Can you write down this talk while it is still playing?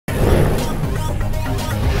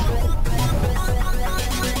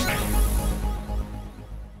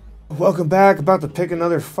welcome back. About to pick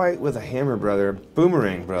another fight with a hammer brother.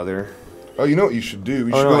 Boomerang brother. Oh, you know what you should do?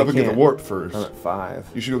 You should go up and get the warp first. I'm at 5.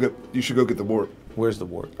 You should go get the warp. Where's the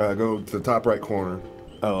warp? Go to the top right corner.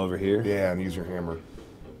 Oh, over here? Yeah, and use your hammer.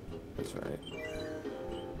 That's right.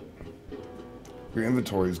 Your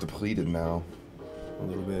inventory is depleted now. A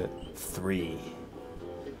little bit. 3.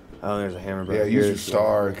 Oh, there's a hammer brother. Yeah, use your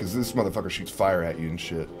star, because this motherfucker shoots fire at you and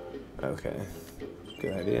shit. Okay.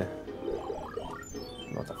 Good idea.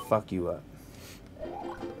 I'm about to fuck you up.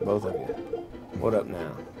 Both of you. What up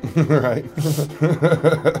now? Right?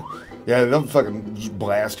 Yeah, they'll fucking just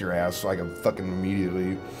blast your ass like fucking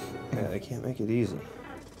immediately. Yeah, they can't make it easy.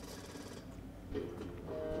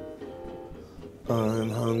 I'm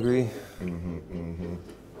hungry. I'm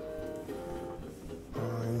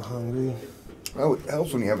hungry. Oh, it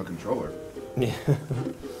helps when you have a controller. Yeah.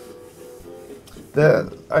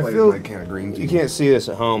 I feel a can of green tea. You can't see this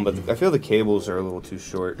at home, but I feel the cables are a little too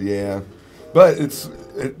short. Yeah, but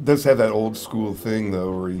it does have that old school thing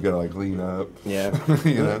though, where you gotta like lean up. Yeah.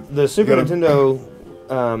 You know? The Super Nintendo,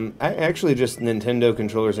 actually just Nintendo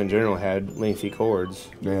controllers in general had lengthy cords.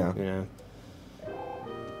 Yeah. You know.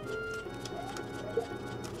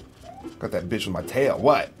 Got that bitch with my tail.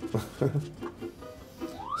 What?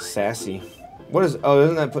 Sassy. What is? Oh,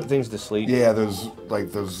 doesn't that put things to sleep? Yeah,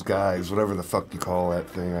 those guys, whatever the fuck you call that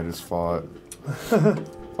thing I just fought.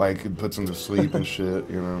 Like it puts them to sleep and shit,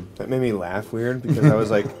 you know. That made me laugh weird because I was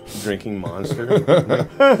like drinking Monster. People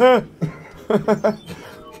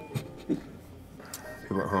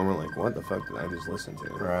at home are like, "What the fuck did I just listen to?"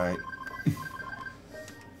 Right.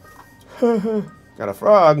 Got a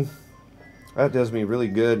frog. That does me really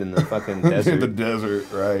good in the fucking desert. In the desert,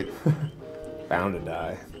 right. Bound to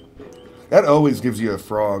die. That always gives you a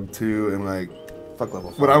frog too, and like Fuck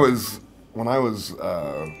level 5. when I was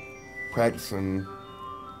practicing,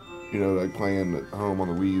 you know, like playing at home on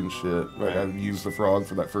the Wii and shit, like I used the frog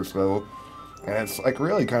for that first level, and it's like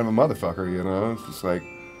really kind of a motherfucker, you know. It's just like,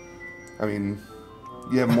 I mean,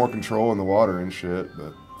 you have more control in the water and shit,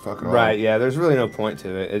 but fuck it all. Right, yeah, there's really no point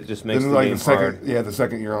to it. It just makes the like game the second, hard. yeah, the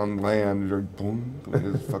second you're on land, you're boom,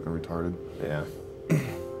 it's fucking retarded. Yeah.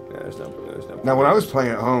 Yeah, there's no Now, when I was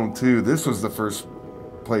playing at home too, this was the first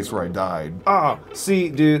place where I died. Oh, see,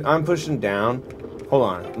 dude, I'm pushing down. Hold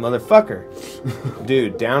on, motherfucker.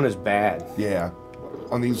 Dude, down is bad. Yeah.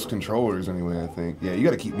 On these controllers, anyway, I think. Yeah, you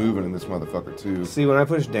gotta keep moving in this motherfucker, too. See, when I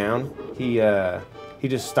push down, he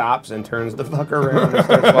just stops and turns the fuck around and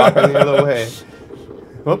starts walking the other way.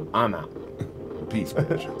 Whoop, I'm out. Peace,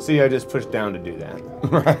 bitch. See, I just pushed down to do that.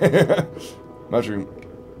 Right. Mushroom.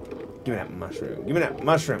 Give me that mushroom. Give me that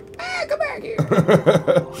mushroom. Ah, come back here.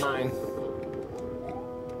 Mine.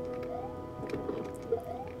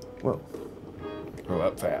 Whoa. Oh,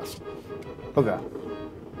 up fast. Oh, God.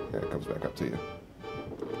 Yeah, it comes back up to you.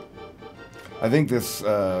 I think this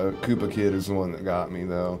Koopa kid is the one that got me,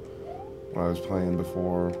 though, when I was playing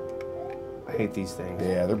before. I hate these things.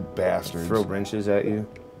 Yeah, they're bastards. Throw wrenches at you,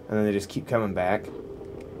 and then they just keep coming back.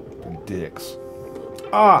 They're dicks.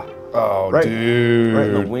 Ah! Oh, right, dude. Right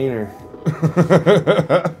in the wiener.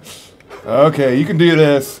 Okay, you can do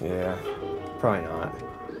this. Yeah. Probably not.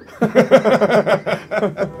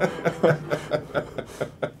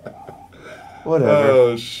 Whatever.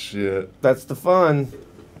 Oh, shit. That's the fun.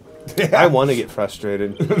 Yeah. I want to get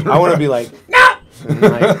frustrated. I want to be like, no! And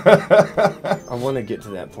like, I want to get to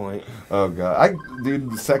that point. Oh, God.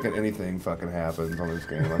 Dude, the second anything fucking happens on this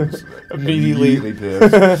game, I'm just Immediately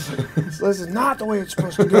pissed. So this is not the way it's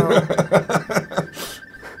supposed to go.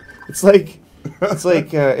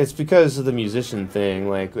 It's because of the musician thing.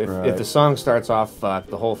 Like, if the song starts off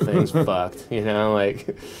fucked, the whole thing's fucked. You know,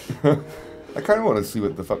 like. I kind of want to see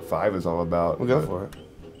what the fuck 5 is all about. We'll go for it.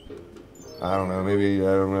 I don't know. Maybe,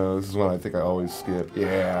 I don't know. This is one I think I always skip.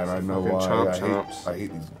 Yeah, and I know why. I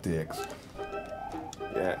hate these dicks.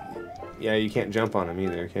 Yeah. Yeah, you can't jump on them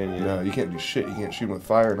either, can you? No, you can't do shit. You can't shoot them with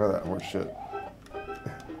fire. None of that horse shit.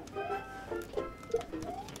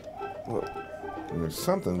 Whoa. And there's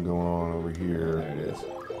something going on over here. There it is.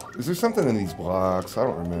 Is there something in these blocks? I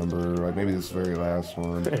don't remember. Like maybe this very last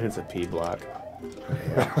one. It's a P block.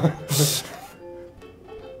 Yeah.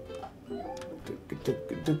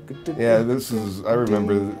 Yeah, this is. I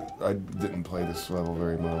remember. I didn't play this level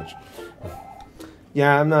very much.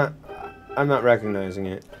 Yeah, I'm not recognizing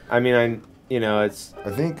it. I mean, it's.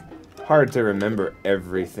 I think hard to remember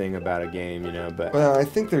everything about a game, but. Well, I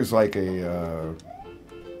think there's like a.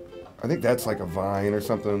 I think that's like a vine or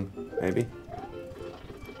something. Maybe.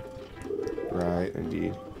 Right.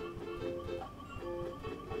 Indeed.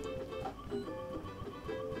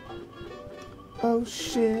 Oh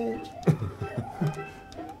shit.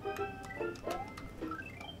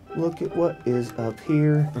 Look at what is up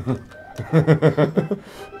here.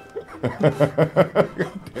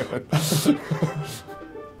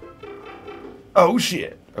 Oh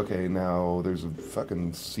shit. Okay, now there's a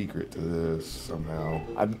fucking secret to this somehow.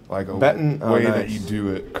 I'm like a betting, way nice. that you do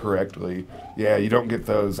it correctly. Yeah, you don't get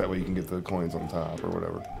those. That way you can get the coins on top or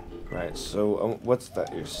whatever. Right. So what's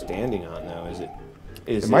that you're standing on now? Is it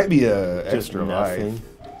might be a just extra nothing? life.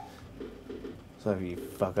 So if you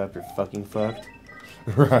fuck up, you're fucking fucked.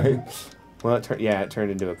 Right. Well, it turned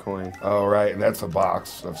into a coin. Oh, right, and that's a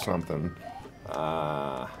box of something.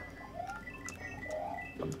 A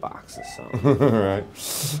box of something. Right.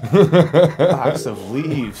 Box of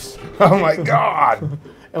leaves. Oh my god!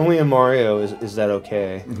 Only in Mario is that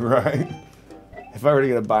okay. Right. If I were to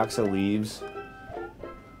get a box of leaves,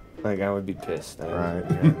 like, I would be pissed. Right.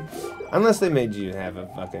 Yeah. Unless they made you have a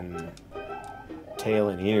fucking tail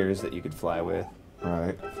and ears that you could fly with.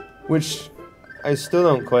 Right. Which I still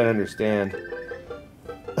don't quite understand.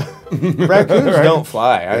 Raccoons Right. don't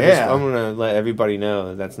fly. Yeah. I'm going to let everybody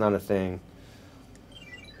know that's not a thing.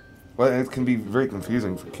 Well, it can be very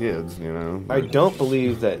confusing for kids, you know. I don't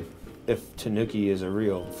believe that if Tanuki is a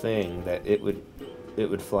real thing, that it would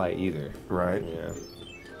fly either. Right. Yeah.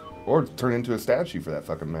 Or turn into a statue for that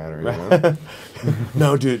fucking matter, you know.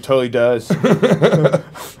 No, dude, it totally does.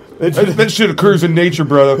 That shit occurs in nature,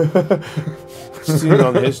 brother. Seen it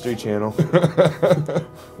on the History Channel.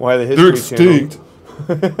 Why the They're History Channel? extinct.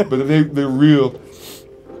 But they're real.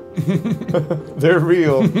 They're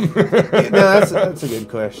real. No, that's a good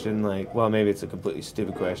question. Like, well, maybe it's a completely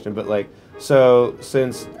stupid question, but like, so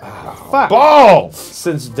since fuck, Balls!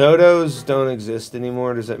 since dodos don't exist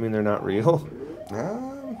anymore, does that mean they're not real?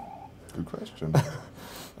 Good question.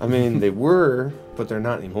 I mean, they were, but they're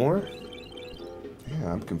not anymore.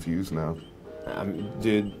 Yeah, I'm confused now.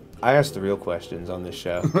 Dude, I ask the real questions on this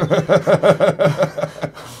show. That's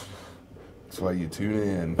why you tune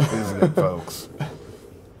in, isn't it, folks?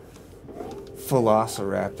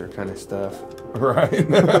 Philosoraptor kind of stuff. Right.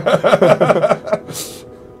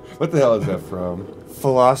 What the hell is that from?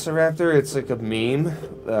 Philosoraptor, it's like a meme.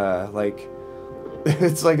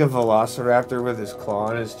 It's like a velociraptor with his claw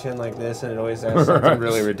on his chin like this, and it always has something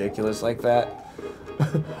really ridiculous like that.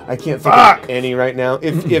 I can't think of any right now.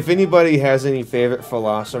 If anybody has any favorite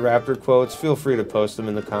Philosoraptor quotes, feel free to post them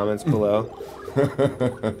in the comments below.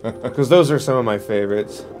 Because those are some of my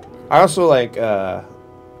favorites. I also like the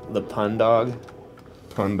pun dog.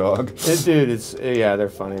 Pun dog. Dude, they're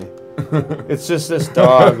funny. It's just this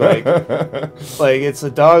dog, like it's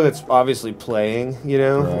a dog that's obviously playing, you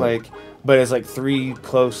know, Right. but it's like 3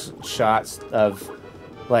 close shots of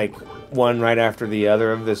like one right after the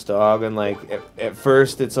other of this dog, and like at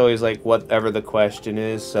first it's always like whatever the question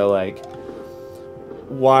is. So like,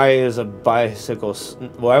 why wouldn't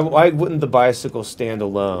the bicycle stand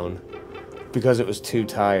alone? Because it was too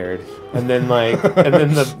tired. And then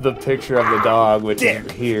the picture of the dog, which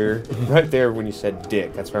is here, right there when you said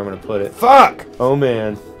dick, that's where I'm gonna put it. Fuck! Oh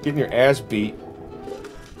man, getting your ass beat.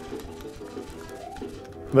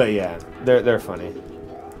 But yeah, they're funny.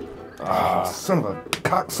 Son of a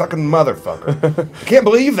cock-sucking motherfucker. I can't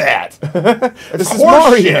believe that! This is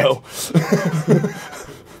horseshit. Mario!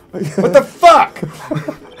 What the fuck?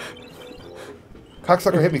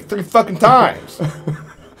 Cocksucker hit me 3 fucking times.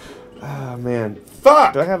 Oh man.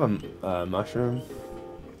 Fuck! Do I have a mushroom?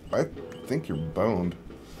 I think you're boned.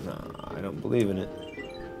 No, I don't believe in it.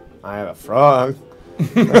 I have a frog.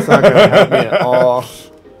 That's not gonna help me at all.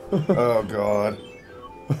 Oh god.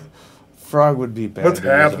 Frog would be bad. What's to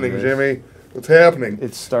use on happening, this. Jimmy? What's happening?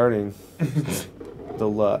 It's starting. The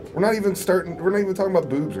luck. We're not even talking about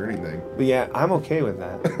boobs or anything. But yeah, I'm okay with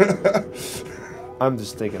that. I'm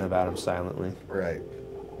just thinking about him silently. Right.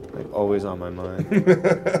 Like, always on my mind.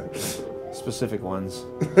 Specific ones.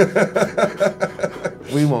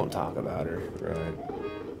 We won't talk about her. Right.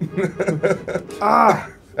 Ah!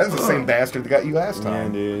 That's the same bastard that got you last Yeah,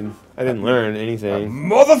 time. dude. I didn't learn anything.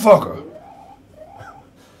 Motherfucker! I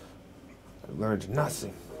learned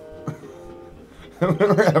nothing.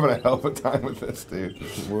 We're having a hell of a time with this, dude.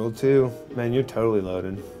 World 2. Man, you're totally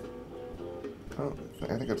loaded. Oh, I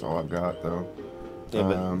think that's all I've got, though. Yeah,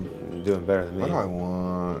 but you're doing better than me. What do I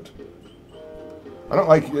want? I don't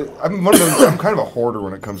like it. I'm one of those. I'm kind of a hoarder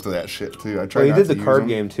when it comes to that shit too. I try. Well, you not did to the use card them.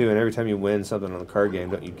 game too, and every time you win something on the card game,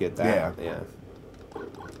 don't you get that? Yeah. Yeah.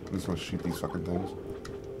 I'm just gonna shoot these fucking things.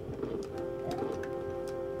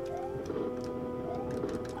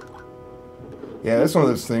 Yeah, that's one of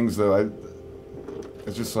those things though.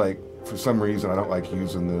 It's just like for some reason I don't like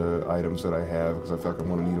using the items that I have because I feel like I'm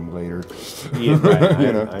gonna need them later. Yeah, right.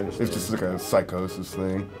 You know, I understand. it's just like a psychosis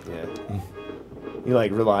thing. Yeah. You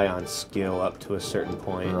like rely on skill up to a certain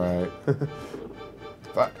point, Right.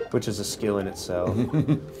 Fuck. which is a skill in itself.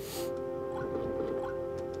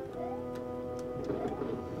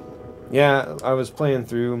 Yeah, I was playing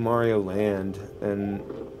through Mario Land, and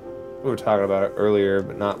we were talking about it earlier,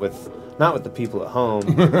 but not with the people at home.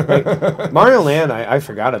 Like, Mario Land, I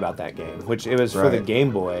forgot about that game, which it was for the Right.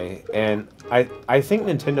 Game Boy, and I think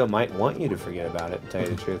Nintendo might want you to forget about it, to tell you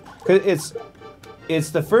the truth, because it's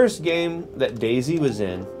the first game that Daisy was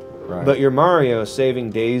in. Right. But you're Mario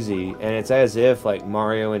saving Daisy, and it's as if like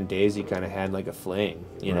Mario and Daisy kind of had like a fling,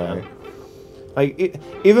 you know. Right. Like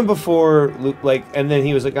even before, like, and then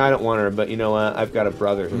he was like, I don't want her, but you know what? I've got a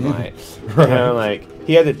brother who might. Right. You know, like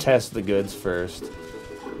he had to test the goods first.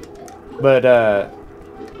 But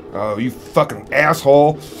Oh, you fucking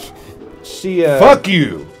asshole! she Fuck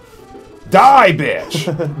you! Die, bitch!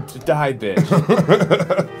 die, bitch.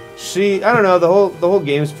 I don't know. The whole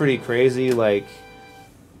game's pretty crazy. Like,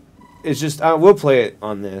 it's just we'll play it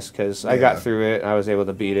on this because I got through it. I was able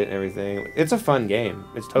to beat it and everything. It's a fun game.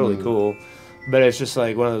 It's totally cool, but it's just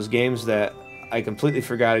like one of those games that I completely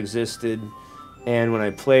forgot existed. And when I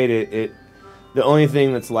played it, the only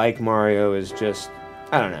thing that's like Mario is just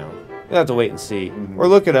I don't know. You'll have to wait and see, or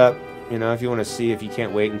look it up. You know, if you want to see if you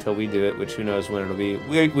can't wait until we do it, which who knows when it'll be.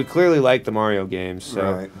 We clearly like the Mario games, so.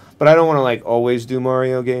 Right. But I don't want to like always do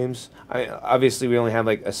Mario games. Obviously we only have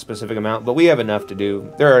like a specific amount, but we have enough to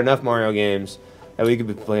do. There are enough Mario games that we could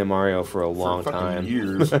be playing Mario for a long fucking time.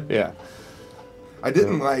 years. Yeah. I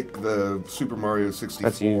didn't like the Super Mario 64.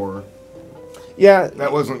 That's you. Yeah.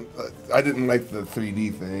 That wasn't. I didn't like the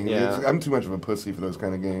 3D thing. Yeah. I'm too much of a pussy for those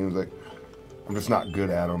kind of games. Like, I'm just not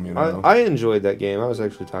good at them. You know. I enjoyed that game. I was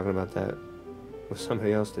actually talking about that with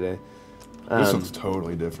somebody else today. This one's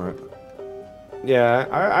totally different. Yeah,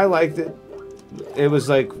 I liked it. It was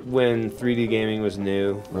like when 3D gaming was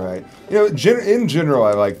new. Right. You know, in general,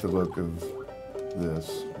 I like the look of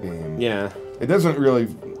this game. Yeah. It doesn't really,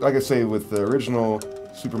 like I say, with the original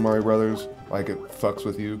Super Mario Brothers, like it fucks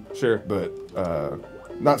with you. Sure. But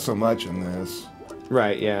not so much in this.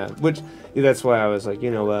 Right, yeah. Which, that's why I was like,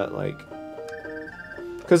 you know what, like...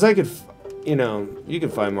 Because I could, you know, you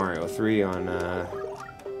could find Mario 3 on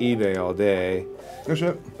eBay all day. No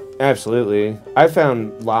shit. Absolutely. I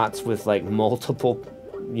found lots with, like, multiple,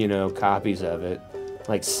 you know, copies of it.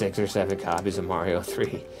 Like 6 or 7 copies of Mario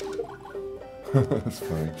 3. That's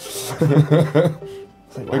funny.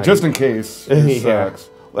 Like, Like, just in case. It sucks.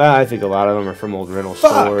 Well, I think a lot of them are from old rental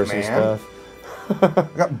Fuck, stores man. and stuff.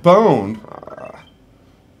 I got boned.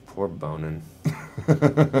 Poor boning.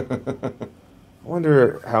 I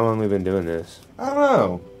wonder how long we've been doing this. I don't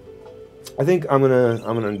know. I think I'm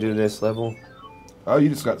gonna do this level. Oh, you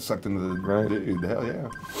just got sucked into the Right. dude. Hell yeah.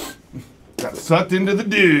 Got sucked into the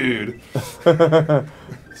dude.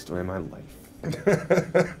 Story of my life.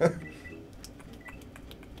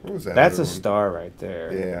 What was that? That's other a one? star right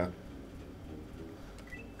there. Yeah.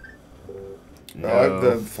 No.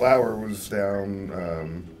 The flower was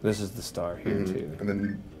down. This is the star here too. And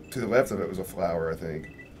then to the left of it was a flower, I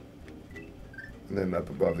think. And then up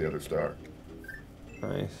above the other star.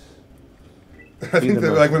 Nice. I think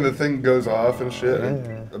that like when the thing goes off and shit,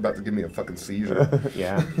 Yeah. about to give me a fucking seizure.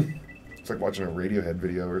 Yeah. It's like watching a Radiohead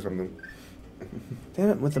video or something. Damn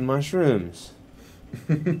it with the mushrooms.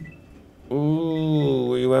 Ooh,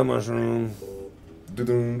 where you at, mushroom?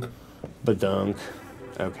 Dudung. Badunk.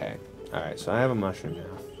 Okay. Alright, so I have a mushroom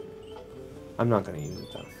now. I'm not gonna use it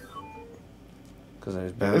though. Because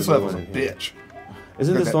there's Yeah, this level's a bitch.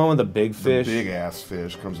 Isn't this the one with the big fish? The big ass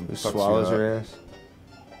fish comes and Who fucks swallows you up. your ass?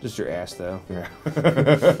 Just your ass though. Yeah.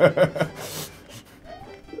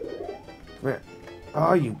 Come here.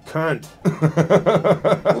 Oh, you cunt.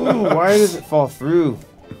 Ooh, why does it fall through?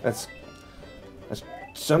 That's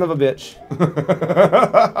son of a bitch.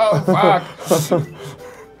 Oh, fuck.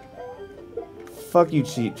 Fuck you,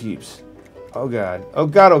 cheeps. Oh god. Oh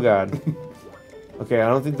god, oh god. Okay, I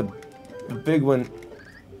don't think the big one...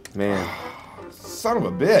 Man. Son of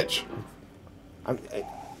a bitch.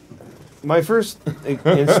 My first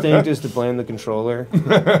instinct is to blame the controller.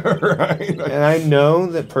 Right. And I know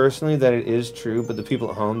that personally that it is true, but the people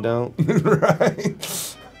at home don't.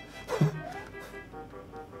 Right.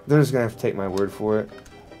 They're just gonna have to take my word for it.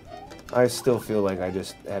 I still feel like I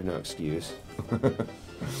just have no excuse.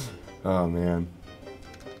 Oh, man.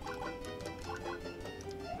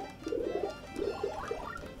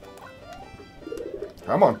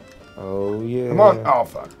 Come on. Oh yeah. Come on. Oh,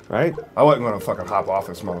 fuck. Right? I wasn't going to fucking hop off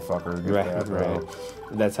this motherfucker and get Right, that, right. bro.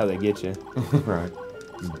 That's how they get you. Right.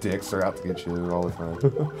 These dicks are out to get you all the time.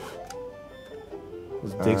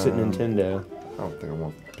 Those dicks at Nintendo. I don't think I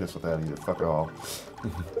want to piss with that either. Fuck it all.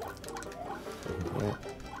 Yeah.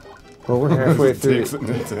 Well, we're halfway through. Dicks at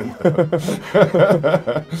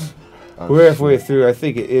Nintendo. We're halfway through. I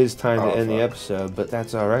think it is time to end the fuck. episode, but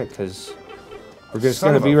that's all right because we're just Son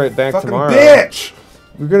gonna of be a right back fucking tomorrow. Bitch!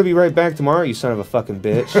 We're gonna be right back tomorrow, you son of a fucking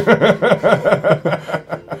bitch.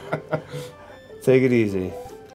 Take it easy.